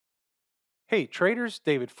Hey traders,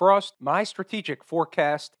 David Frost, my strategic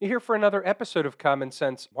forecast. You're here for another episode of Common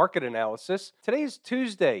Sense Market Analysis. Today is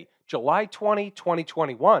Tuesday, July 20,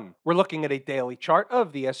 2021. We're looking at a daily chart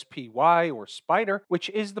of the SPY or Spider, which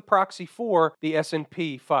is the proxy for the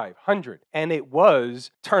S&P 500. And it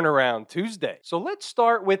was Turnaround Tuesday. So let's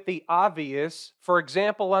start with the obvious. For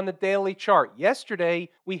example, on the daily chart, yesterday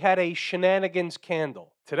we had a shenanigans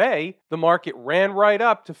candle. Today, the market ran right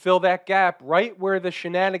up to fill that gap right where the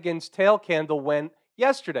shenanigans tail candle went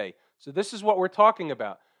yesterday. So this is what we're talking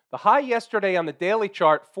about. The high yesterday on the daily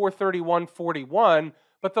chart, 431.41,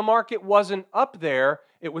 but the market wasn't up there.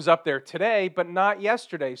 It was up there today, but not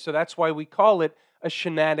yesterday. So that's why we call it a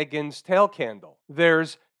shenanigans tail candle.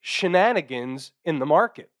 There's shenanigans in the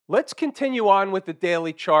market. Let's continue on with the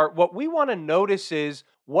daily chart. What we want to notice is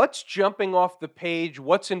what's jumping off the page,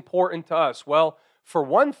 what's important to us. Well, for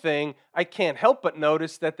one thing, I can't help but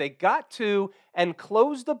notice that they got to and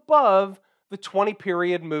closed above the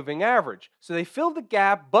 20-period moving average. So they filled the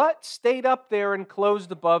gap, but stayed up there and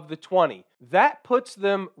closed above the 20. That puts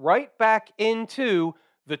them right back into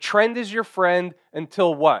the trend is your friend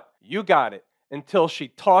until what? You got it. Until she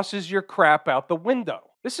tosses your crap out the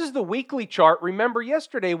window. This is the weekly chart. Remember,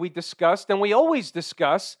 yesterday we discussed, and we always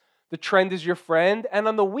discuss, the trend is your friend. And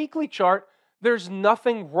on the weekly chart, there's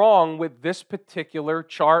nothing wrong with this particular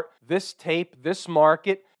chart, this tape, this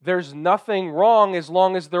market. There's nothing wrong as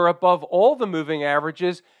long as they're above all the moving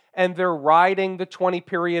averages and they're riding the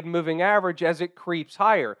 20-period moving average as it creeps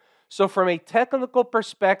higher. So from a technical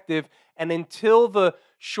perspective, and until the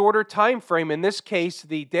shorter time frame, in this case,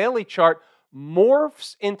 the daily chart,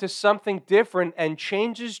 morphs into something different and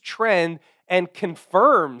changes trend and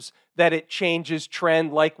confirms that it changes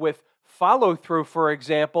trend, like with follow-through, for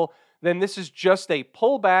example, then this is just a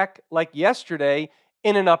pullback like yesterday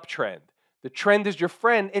in an uptrend. The trend is your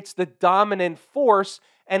friend. It's the dominant force,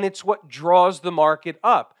 and it's what draws the market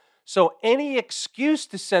up. So any excuse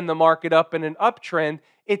to send the market up in an uptrend,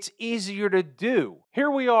 it's easier to do. Here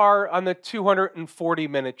we are on the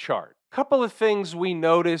 240-minute chart. Couple of things we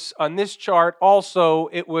notice on this chart. Also,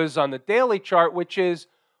 it was on the daily chart, which is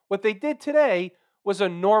what they did today was a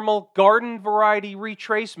normal garden variety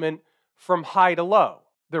retracement from high to low.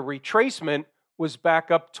 The retracement was back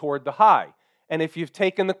up toward the high. And if you've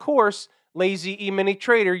taken the course, Lazy E-mini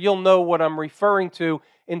Trader, you'll know what I'm referring to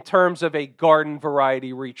in terms of a garden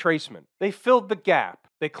variety retracement. They filled the gap.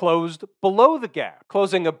 They closed below the gap.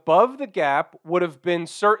 Closing above the gap would have been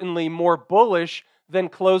certainly more bullish than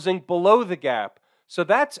closing below the gap. So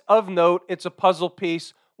that's of note. It's a puzzle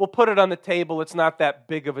piece. We'll put it on the table. It's not that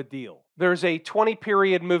big of a deal. There's a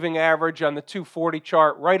 20-period moving average on the 240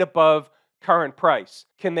 chart right above current price.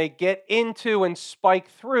 Can they get into and spike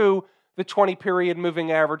through the 20-period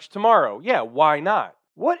moving average tomorrow? Yeah, why not?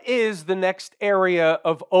 What is the next area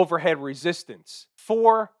of overhead resistance?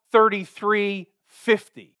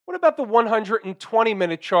 433.50. What about the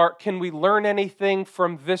 120-minute chart? Can we learn anything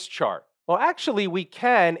from this chart? Well, actually, we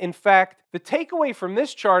can. In fact, the takeaway from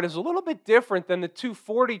this chart is a little bit different than the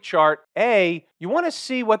 240 chart. A, you want to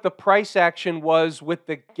see what the price action was with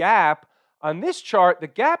the gap. On this chart, the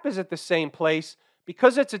gap is at the same place.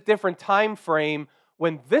 Because it's a different time frame,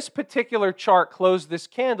 when this particular chart closed this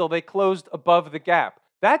candle, they closed above the gap.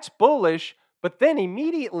 That's bullish, but then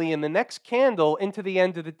immediately in the next candle into the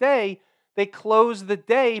end of the day, they close the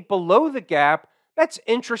day below the gap. That's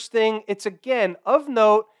interesting. It's, again, of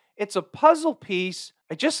note. It's a puzzle piece.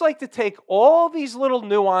 I just like to take all these little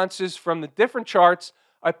nuances from the different charts.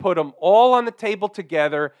 I put them all on the table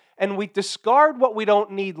together, and we discard what we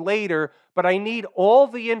don't need later, but I need all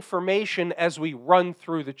the information as we run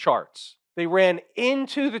through the charts. They ran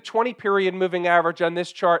into the 20-period moving average on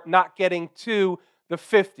this chart, not getting to the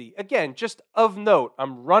 50. Again, just of note,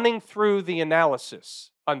 I'm running through the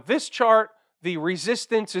analysis. On this chart, the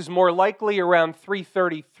resistance is more likely around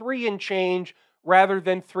 333 and change rather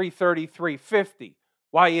than 333.50.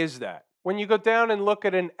 Why is that? When you go down and look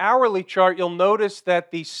at an hourly chart, you'll notice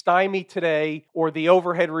that the stymie today, or the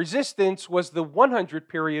overhead resistance, was the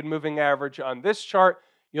 100-period moving average on this chart.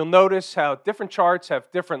 You'll notice how different charts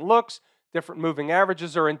have different looks, different moving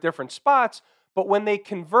averages are in different spots, but when they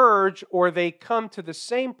converge or they come to the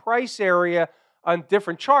same price area on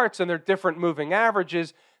different charts and they're different moving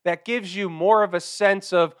averages, that gives you more of a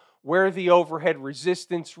sense of where the overhead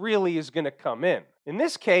resistance really is going to come in. In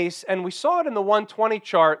this case, and we saw it in the 120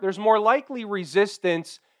 chart, there's more likely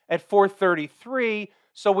resistance at 433,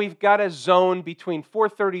 so we've got a zone between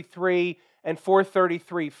 433 and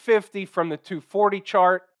 433.50 from the 240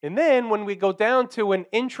 chart. And then when we go down to an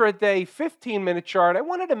intraday 15-minute chart, I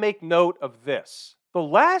wanted to make note of this. The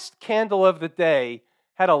last candle of the day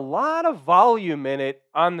had a lot of volume in it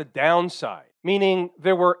on the downside, meaning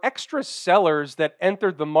there were extra sellers that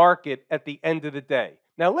entered the market at the end of the day.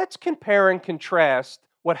 Now let's compare and contrast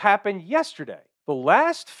what happened yesterday. The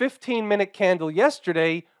last 15-minute candle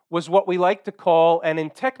yesterday was what we like to call, and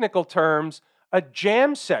in technical terms, a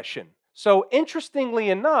jam session. So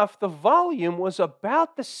interestingly enough, the volume was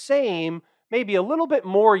about the same, maybe a little bit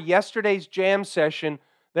more yesterday's jam session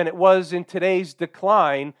than it was in today's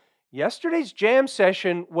decline. Yesterday's jam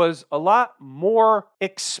session was a lot more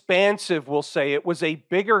expansive, we'll say. It was a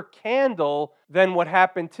bigger candle than what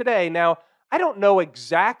happened today. Now, I don't know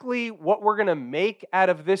exactly what we're going to make out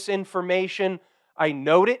of this information. I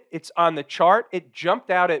note it. It's on the chart. It jumped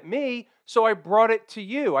out at me, so I brought it to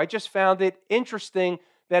you. I just found it interesting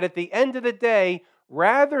that at the end of the day,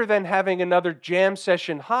 rather than having another jam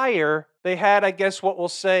session higher, they had, I guess, what we'll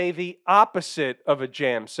say the opposite of a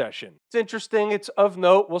jam session. It's interesting. It's of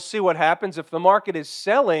note. We'll see what happens. If the market is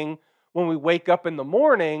selling when we wake up in the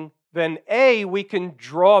morning, then A, we can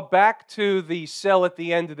draw back to the sell at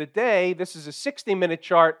the end of the day. This is a 60-minute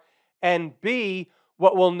chart. And B,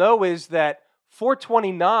 what we'll know is that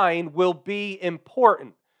 429 will be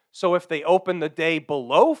important. So if they open the day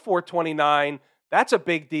below 429, that's a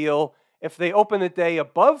big deal. If they open the day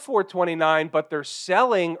above 429, but they're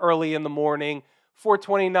selling early in the morning,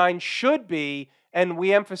 429 should be, and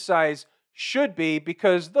we emphasize should be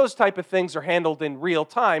because those type of things are handled in real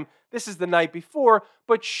time. This is the night before,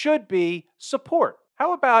 but should be support.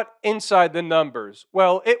 How about inside the numbers?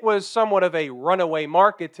 Well, it was somewhat of a runaway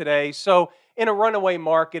market today, so in a runaway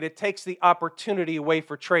market, it takes the opportunity away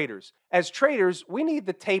for traders. As traders, we need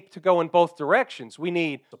the tape to go in both directions. We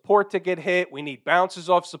need support to get hit. We need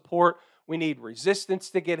bounces off support. We need resistance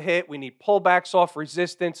to get hit. We need pullbacks off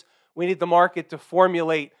resistance. We need the market to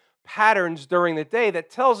formulate patterns during the day that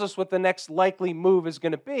tells us what the next likely move is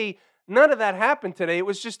going to be. None of that happened today. It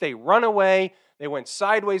was just a runaway. They went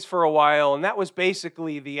sideways for a while, and that was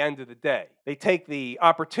basically the end of the day. They take the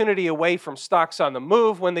opportunity away from stocks on the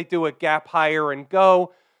move when they do a gap higher and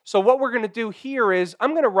go. So what we're going to do here is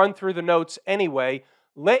I'm going to run through the notes anyway,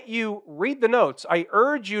 let you read the notes. I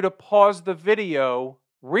urge you to pause the video,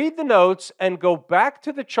 read the notes, and go back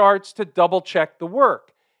to the charts to double check the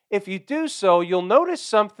work. If you do so, you'll notice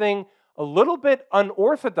something a little bit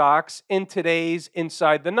unorthodox in today's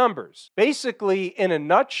Inside the Numbers. Basically, in a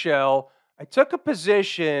nutshell, I took a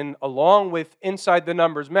position along with Inside the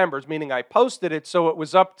Numbers members, meaning I posted it so it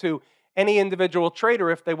was up to any individual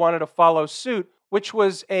trader if they wanted to follow suit, which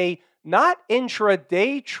was a not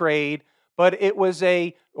intraday trade, but it was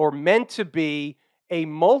meant to be a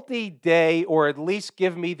multi-day, or at least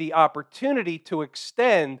give me the opportunity to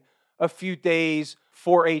extend a few days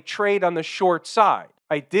for a trade on the short side.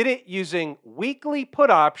 I did it using weekly put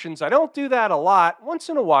options. I don't do that a lot, once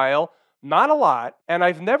in a while, not a lot. And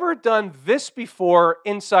I've never done this before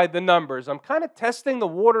Inside the Numbers. I'm kind of testing the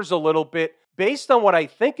waters a little bit based on what I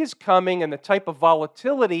think is coming and the type of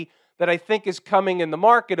volatility that I think is coming in the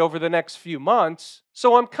market over the next few months.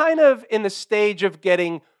 So I'm kind of in the stage of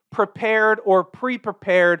getting prepared or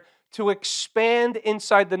pre-prepared to expand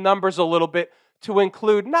Inside the Numbers a little bit to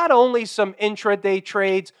include not only some intraday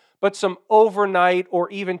trades, but some overnight or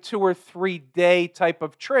even 2 or 3 day type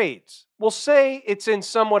of trades. We'll say it's in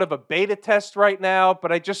somewhat of a beta test right now,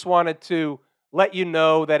 but I just wanted to let you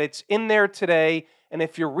know that it's in there today, and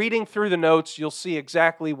if you're reading through the notes, you'll see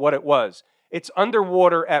exactly what it was. It's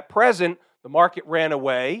underwater at present. The market ran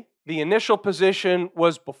away. The initial position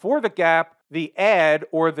was before the gap. The add,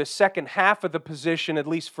 or the second half of the position, at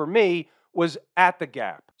least for me, was at the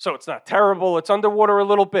gap. So it's not terrible. It's underwater a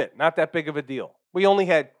little bit. Not that big of a deal. We only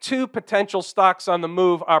had 2 potential stocks on the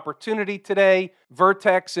move opportunity today,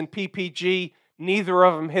 Vertex and PPG. Neither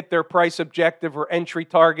of them hit their price objective or entry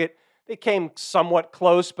target. They came somewhat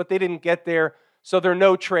close, but they didn't get there. So there are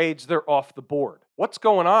no trades. They're off the board. What's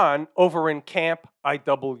going on over in Camp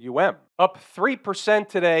IWM? Up 3%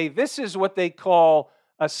 today. This is what they call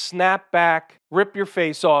a snapback, rip your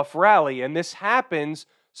face off rally. And this happens,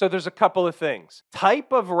 so there's a couple of things.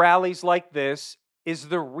 Type of rallies like this is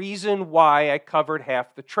the reason why I covered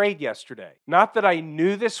half the trade yesterday. Not that I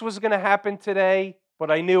knew this was going to happen today,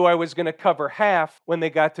 but I knew I was going to cover half when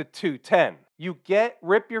they got to 210. You get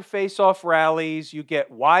rip your face off rallies, you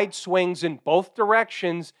get wide swings in both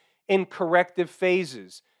directions in corrective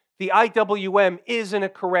phases. The IWM is in a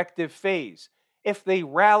corrective phase. If they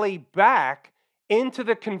rally back into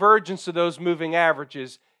the convergence of those moving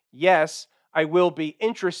averages, yes, I will be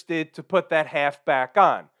interested to put that half back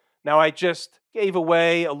on. Now, I just gave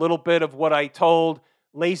away a little bit of what I told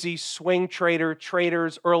lazy swing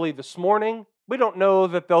traders early this morning. We don't know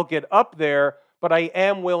that they'll get up there, but I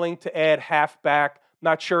am willing to add half back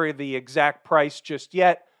Not sure of the exact price just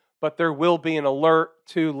yet, but there will be an alert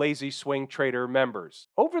to Lazy Swing Trader members.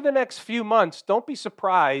 Over the next few months, don't be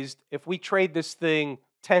surprised if we trade this thing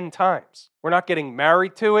 10 times. We're not getting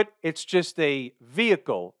married to it. It's just a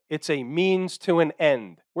vehicle. It's a means to an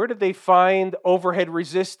end. Where did they find overhead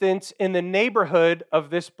resistance? In the neighborhood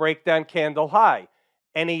of this breakdown candle high.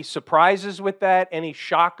 Any surprises with that? Any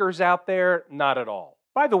shockers out there? Not at all.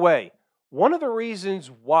 By the way, one of the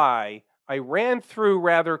reasons why I ran through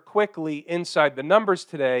rather quickly inside the numbers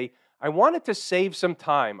today, I wanted to save some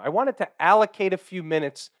time. I wanted to allocate a few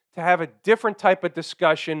minutes to have a different type of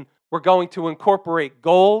discussion. We're going to incorporate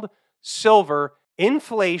gold, silver,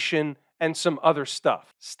 inflation, and some other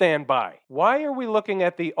stuff. Stand by. Why are we looking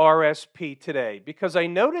at the RSP today? Because I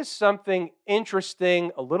noticed something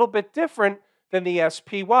interesting, a little bit different than the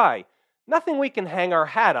SPY. Nothing we can hang our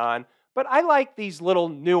hat on, but I like these little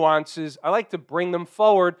nuances. I like to bring them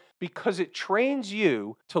forward because it trains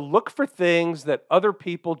you to look for things that other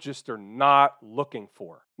people just are not looking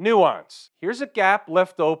for. Nuance. Here's a gap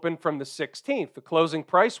left open from the 16th. The closing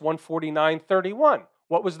price, 149.31.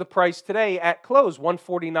 What was the price today at close?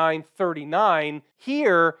 149.39.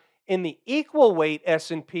 Here in the equal weight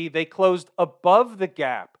S&P, they closed above the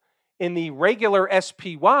gap. In the regular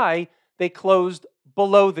SPY, they closed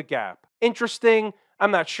below the gap. Interesting.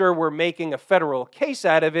 I'm not sure we're making a federal case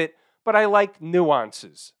out of it, but I like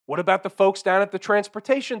nuances. What about the folks down at the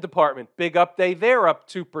transportation department? Big update there, up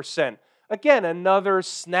 2%. Again, another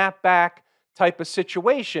snapback type of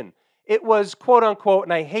situation. It was quote unquote,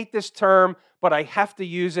 and I hate this term, but I have to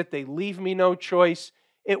use it. They leave me no choice.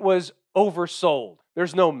 It was oversold.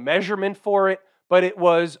 There's no measurement for it, but it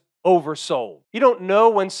was oversold. You don't know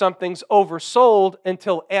when something's oversold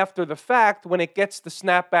until after the fact, when it gets the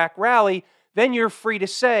snapback rally. Then you're free to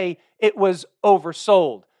say it was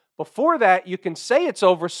oversold. Before that, you can say it's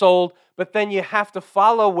oversold, but then you have to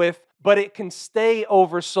follow with, but it can stay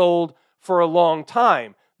oversold for a long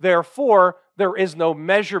time. Therefore, there is no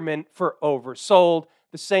measurement for oversold.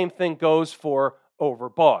 The same thing goes for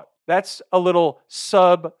overbought. That's a little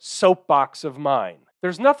sub-soapbox of mine.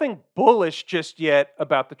 There's nothing bullish just yet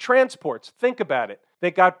about the transports. Think about it.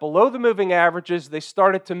 They got below the moving averages, they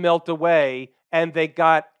started to melt away, and they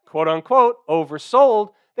got quote-unquote, oversold.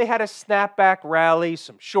 They had a snapback rally,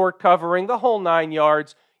 some short covering, the whole 9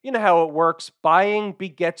 yards. You know how it works. Buying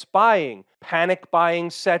begets buying. Panic buying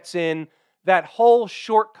sets in. That whole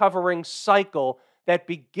short covering cycle that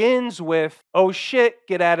begins with, oh shit,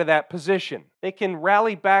 get out of that position. They can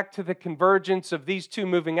rally back to the convergence of these two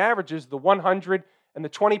moving averages, the 100 and the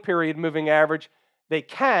 20-period moving average. They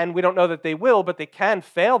can, we don't know that they will, but they can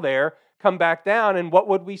fail there, come back down, and what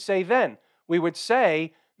would we say then? We would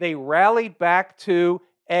say they rallied back to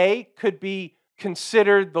could be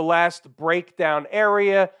considered the last breakdown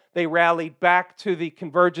area. They rallied back to the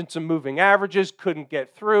convergence of moving averages, couldn't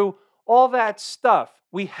get through, all that stuff.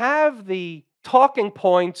 We have the talking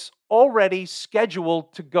points already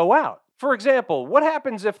scheduled to go out. For example, what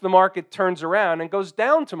happens if the market turns around and goes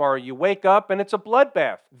down tomorrow? You wake up and it's a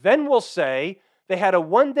bloodbath. Then we'll say they had a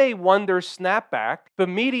one-day wonder snapback. The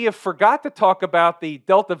media forgot to talk about the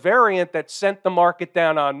Delta variant that sent the market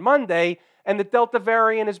down on Monday, and the Delta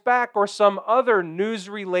variant is back, or some other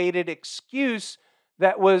news-related excuse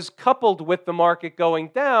that was coupled with the market going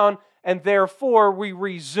down, and therefore we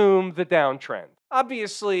resume the downtrend.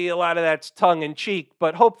 Obviously, a lot of that's tongue-in-cheek,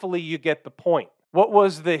 but hopefully you get the point. What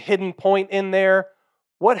was the hidden point in there?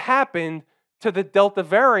 What happened to the Delta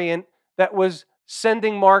variant that was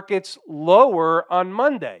sending markets lower on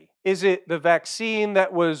Monday? Is it the vaccine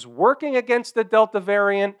that was working against the Delta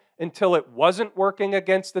variant until it wasn't working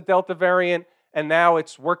against the Delta variant, and now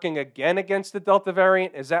it's working again against the Delta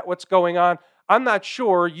variant? Is that what's going on? I'm not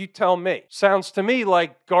sure. You tell me. Sounds to me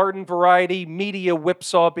like garden variety media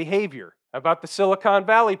whipsaw behavior. How about the Silicon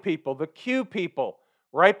Valley people, the Q people?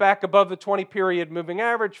 Right back above the 20-period moving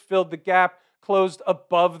average, filled the gap, closed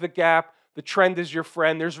above the gap. The trend is your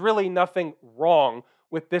friend. There's really nothing wrong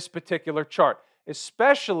with this particular chart,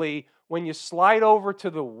 especially when you slide over to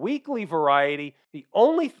the weekly variety. The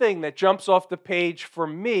only thing that jumps off the page for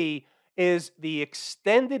me is the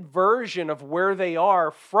extended version of where they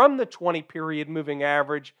are from the 20-period moving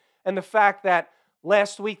average, and the fact that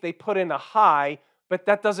last week they put in a high, but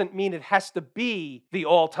that doesn't mean it has to be the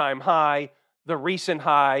all-time high, the recent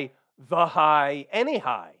high, the high, any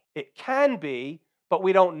high. It can be, but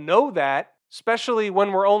we don't know that, especially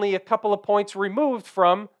when we're only a couple of points removed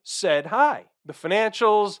from said high. The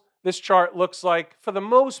financials, this chart looks like, for the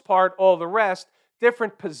most part, all the rest,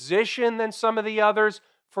 different position than some of the others.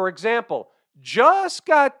 For example, just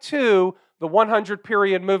got to the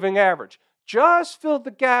 100-period moving average, just filled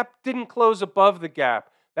the gap, didn't close above the gap.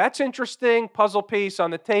 That's interesting. Puzzle piece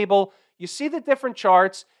on the table. You see the different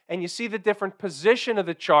charts and you see the different position of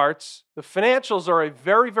the charts. The financials are a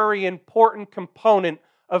very, very important component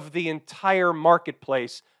of the entire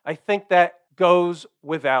marketplace. I think that goes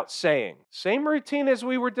without saying. Same routine as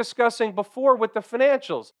we were discussing before with the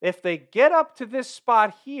financials. If they get up to this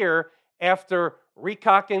spot here after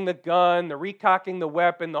recocking the gun, the recocking the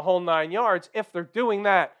weapon, the whole 9 yards, if they're doing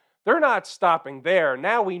that, they're not stopping there.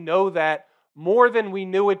 Now we know that more than we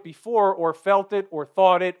knew it before or felt it or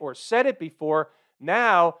thought it or said it before.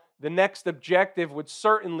 Now the next objective would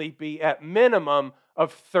certainly be at minimum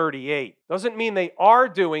of 38. Doesn't mean they are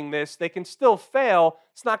doing this. They can still fail.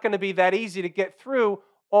 It's not going to be that easy to get through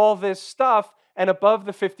all this stuff and above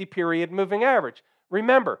the 50-period moving average.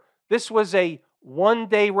 Remember, this was a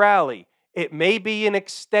one-day rally. It may be an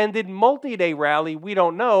extended multi-day rally. We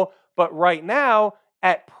don't know. But right now,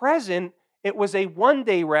 at present, it was a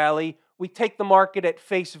one-day rally. We take the market at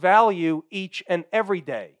face value each and every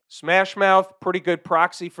day. Smashmouth, pretty good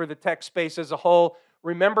proxy for the tech space as a whole.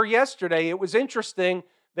 Remember yesterday, it was interesting.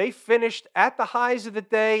 They finished at the highs of the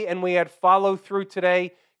day and we had follow through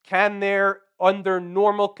today. Can there, under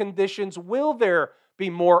normal conditions, will there be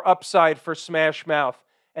more upside for Smashmouth?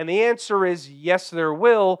 And the answer is yes, there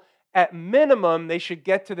will. At minimum, they should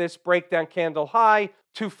get to this breakdown candle high,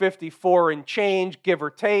 254 and change, give or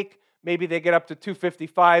take. Maybe they get up to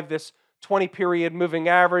 255, this 20-period moving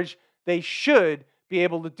average. They should be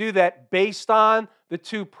able to do that based on the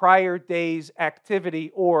 2 prior days' activity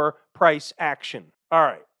or price action. All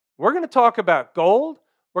right, we're going to talk about gold.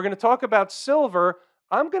 We're going to talk about silver.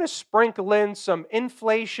 I'm going to sprinkle in some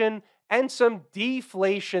inflation and some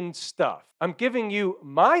deflation stuff. I'm giving you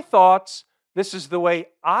my thoughts. This is the way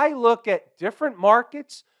I look at different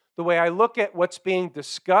markets, the way I look at what's being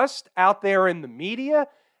discussed out there in the media,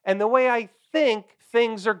 and the way I think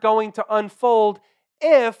things are going to unfold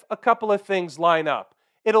if a couple of things line up.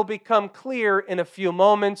 It'll become clear in a few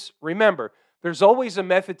moments. Remember, there's always a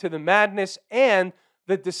method to the madness, and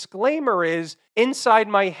the disclaimer is inside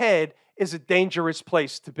my head is a dangerous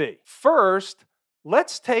place to be. First,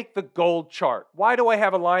 let's take the gold chart. Why do I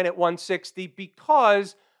have a line at 160?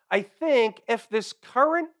 Because I think if this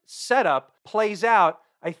current setup plays out,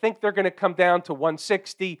 I think they're going to come down to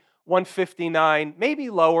 160, 159, maybe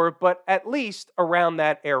lower, but at least around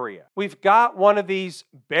that area. We've got one of these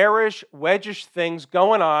bearish, wedgish things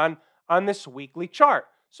going on this weekly chart.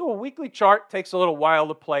 So a weekly chart takes a little while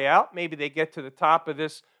to play out. Maybe they get to the top of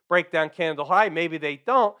this breakdown candle high, maybe they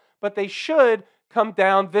don't, but they should come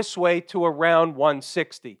down this way to around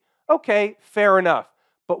 160. Okay, fair enough.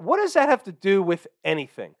 But what does that have to do with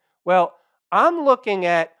anything? Well, I'm looking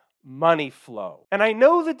at money flow. And I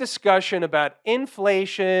know the discussion about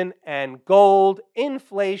inflation and gold,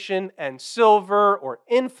 inflation and silver, or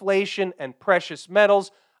inflation and precious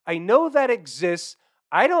metals. I know that exists.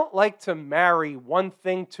 I don't like to marry one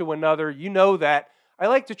thing to another. You know that. I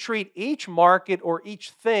like to treat each market or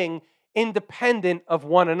each thing independent of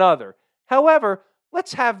one another. However,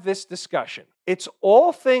 let's have this discussion. It's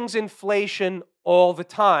all things inflation all the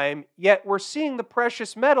time, yet we're seeing the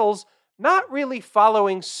precious metals not really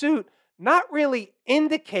following suit, not really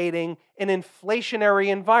indicating an inflationary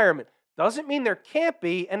environment. Doesn't mean there can't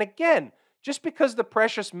be. And again, just because the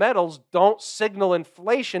precious metals don't signal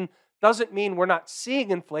inflation doesn't mean we're not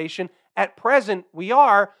seeing inflation. At present, we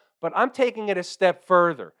are, but I'm taking it a step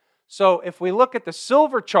further. So if we look at the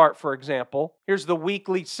silver chart, for example, here's the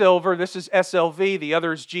weekly silver. This is SLV. The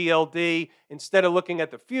other is GLD. Instead of looking at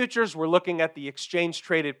the futures, we're looking at the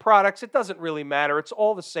exchange-traded products. It doesn't really matter. It's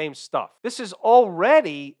all the same stuff. This is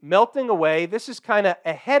already melting away. This is kind of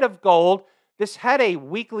ahead of gold. This had a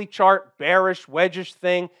weekly chart, bearish, wedgish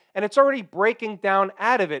thing, and it's already breaking down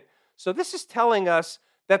out of it. So this is telling us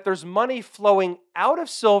that there's money flowing out of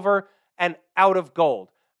silver and out of gold.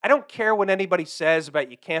 I don't care what anybody says about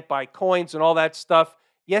you can't buy coins and all that stuff.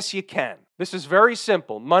 Yes, you can. This is very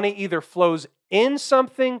simple. Money either flows in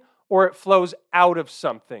something or it flows out of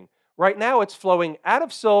something. Right now, it's flowing out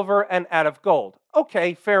of silver and out of gold.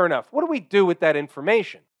 Okay, fair enough. What do we do with that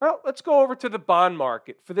information? Well, let's go over to the bond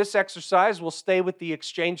market. For this exercise, we'll stay with the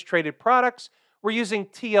exchange-traded products. We're using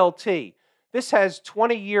TLT. This has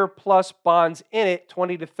 20-year plus bonds in it,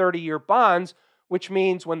 20 to 30-year bonds, which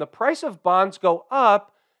means when the price of bonds go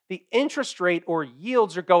up, the interest rate or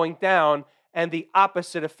yields are going down, and the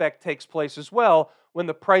opposite effect takes place as well. When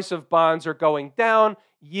the price of bonds are going down,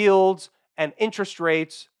 yields and interest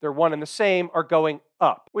rates, they're one and the same, are going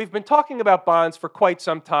up. We've been talking about bonds for quite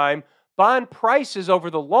some time. Bond prices over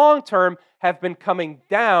the long term have been coming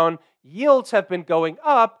down. Yields have been going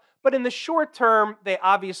up, But in the short term, they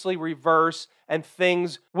obviously reverse and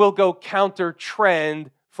things will go counter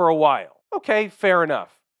trend for a while. Okay, fair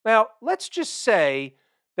enough. Now, let's just say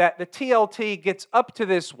that the TLT gets up to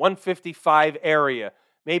this 155 area.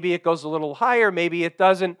 Maybe it goes a little higher, maybe it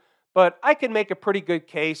doesn't, but I can make a pretty good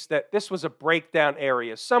case that this was a breakdown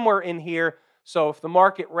area somewhere in here. So if the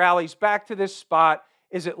market rallies back to this spot,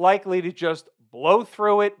 is it likely to just blow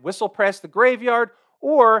through it, whistle past the graveyard,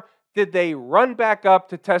 or did they run back up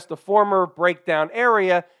to test the former breakdown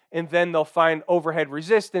area and then they'll find overhead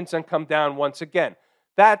resistance and come down once again?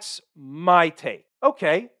 That's my take.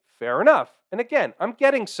 Okay, fair enough. And again, I'm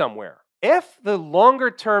getting somewhere. If the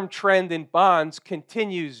longer term trend in bonds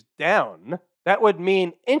continues down, that would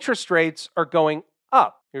mean interest rates are going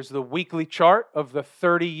up. Here's the weekly chart of the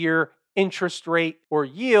 30-year interest rate or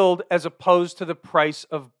yield as opposed to the price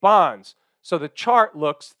of bonds. So the chart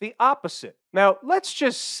looks the opposite. Now, let's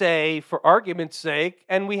just say, for argument's sake,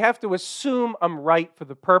 and we have to assume I'm right for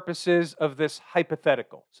the purposes of this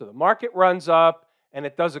hypothetical. So the market runs up, and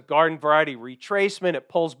it does a garden variety retracement, it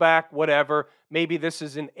pulls back, whatever. Maybe this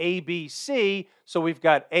is an ABC, so we've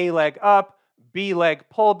got A leg up, B leg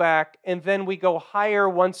pullback, and then we go higher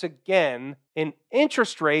once again in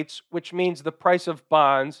interest rates, which means the price of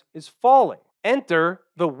bonds is falling. Enter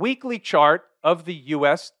the weekly chart of the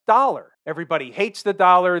US dollar. Everybody hates the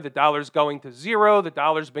dollar's going to zero, the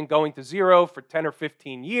dollar's been going to zero for 10 or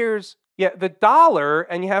 15 years. Yet the dollar,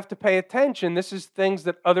 and you have to pay attention, this is things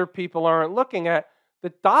that other people aren't looking at,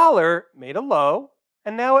 the dollar made a low,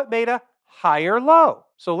 and now it made a higher low.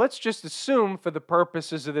 So let's just assume, for the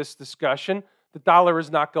purposes of this discussion, the dollar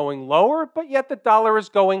is not going lower, but yet the dollar is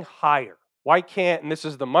going higher. Why can't, and this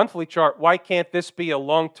is the monthly chart, why can't this be a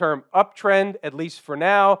long-term uptrend, at least for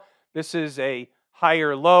now? This is a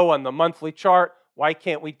higher low on the monthly chart. Why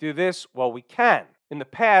can't we do this? Well, we can. In the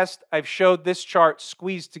past, I've showed this chart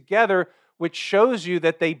squeezed together, which shows you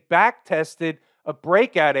that they back-tested a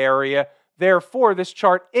breakout area. Therefore, this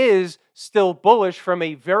chart is still bullish from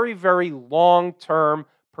a very, very long-term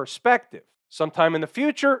perspective. Sometime in the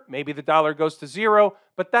future, maybe the dollar goes to zero,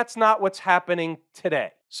 but that's not what's happening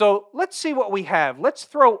today. So let's see what we have. Let's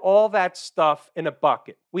throw all that stuff in a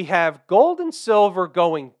bucket. We have gold and silver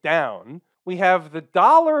going down. We have the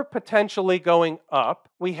dollar potentially going up.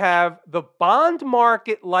 We have the bond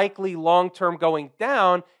market likely long-term going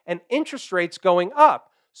down and interest rates going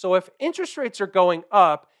up. So if interest rates are going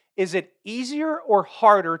up, is it easier or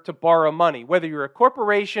harder to borrow money, whether you're a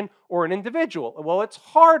corporation or an individual? Well, it's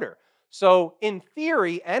harder. So in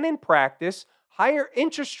theory and in practice, higher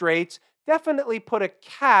interest rates definitely put a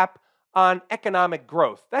cap on economic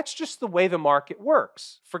growth. That's just the way the market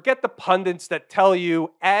works. Forget the pundits that tell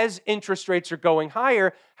you as interest rates are going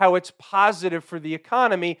higher, how it's positive for the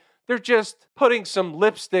economy. They're just putting some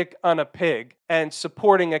lipstick on a pig and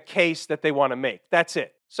supporting a case that they want to make. That's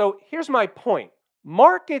it. So here's my point.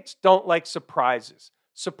 Markets don't like surprises.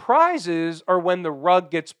 Surprises are when the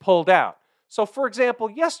rug gets pulled out. So for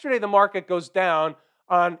example, yesterday the market goes down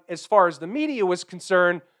on, as far as the media was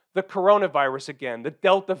concerned, the coronavirus again, the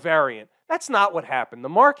Delta variant. That's not what happened. The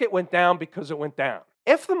market went down because it went down.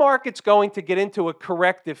 If the market's going to get into a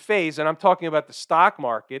corrective phase, and I'm talking about the stock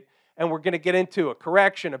market, and we're going to get into a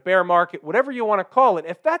correction, a bear market, whatever you want to call it,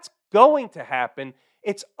 if that's going to happen,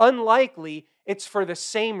 it's unlikely it's for the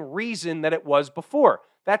same reason that it was before.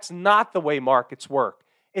 That's not the way markets work.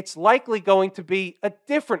 It's likely going to be a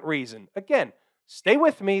different reason. Again, stay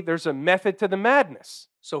with me. There's a method to the madness.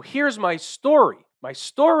 So here's my story. My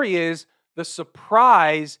story is the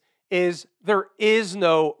surprise is there is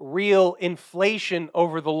no real inflation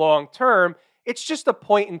over the long term. It's just a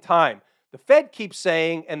point in time. The Fed keeps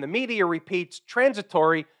saying, and the media repeats,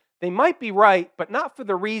 transitory. They might be right, but not for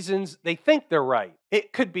the reasons they think they're right.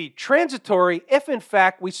 It could be transitory if, in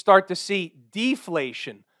fact, we start to see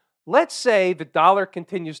deflation. Let's say the dollar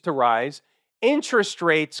continues to rise, interest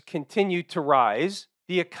rates continue to rise,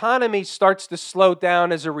 the economy starts to slow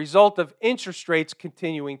down as a result of interest rates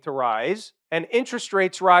continuing to rise, and interest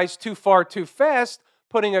rates rise too far too fast,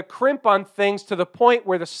 putting a crimp on things to the point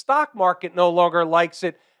where the stock market no longer likes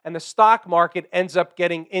it, and the stock market ends up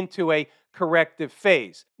getting into a corrective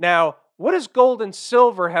phase. Now, what does gold and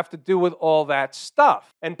silver have to do with all that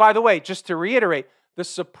stuff? And by the way, just to reiterate, the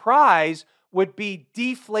surprise would be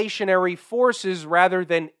deflationary forces rather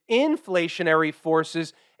than inflationary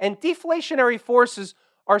forces. And deflationary forces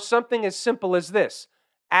are something as simple as this: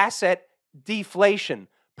 asset deflation,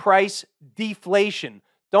 price deflation.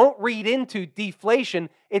 Don't read into deflation.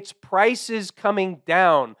 It's prices coming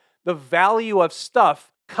down, the value of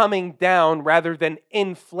stuff coming down rather than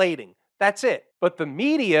inflating. That's it. But the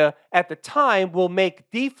media at the time will make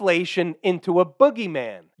deflation into a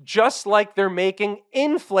boogeyman, just like they're making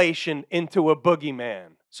inflation into a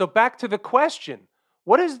boogeyman. So back to the question,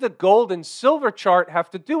 what does the gold and silver chart have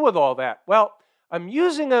to do with all that? Well, I'm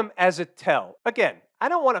using them as a tell. Again, I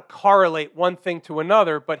don't want to correlate one thing to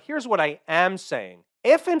another, but here's what I am saying.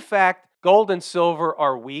 If in fact gold and silver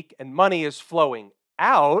are weak and money is flowing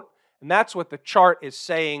out, and that's what the chart is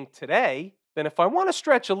saying today, then if I want to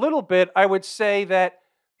stretch a little bit, I would say that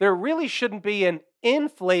there really shouldn't be an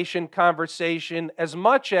inflation conversation as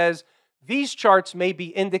much as these charts may be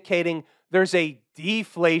indicating there's a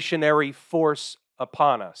deflationary force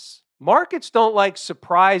upon us. Markets don't like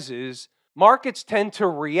surprises. Markets tend to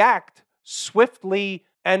react swiftly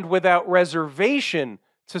and without reservation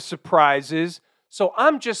to surprises. So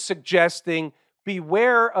I'm just suggesting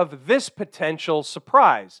beware of this potential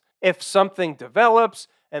surprise. If something develops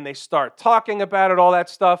and they start talking about it, all that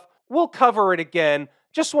stuff, we'll cover it again.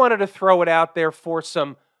 Just wanted to throw it out there for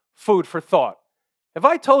some food for thought. Have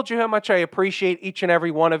I told you how much I appreciate each and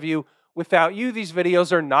every one of you? Without you, these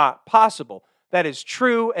videos are not possible. That is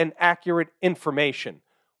true and accurate information.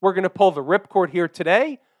 We're going to pull the ripcord here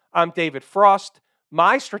today. I'm David Frost,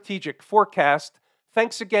 my strategic forecast.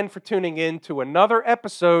 Thanks again for tuning in to another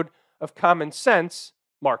episode of Common Sense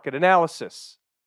Market Analysis.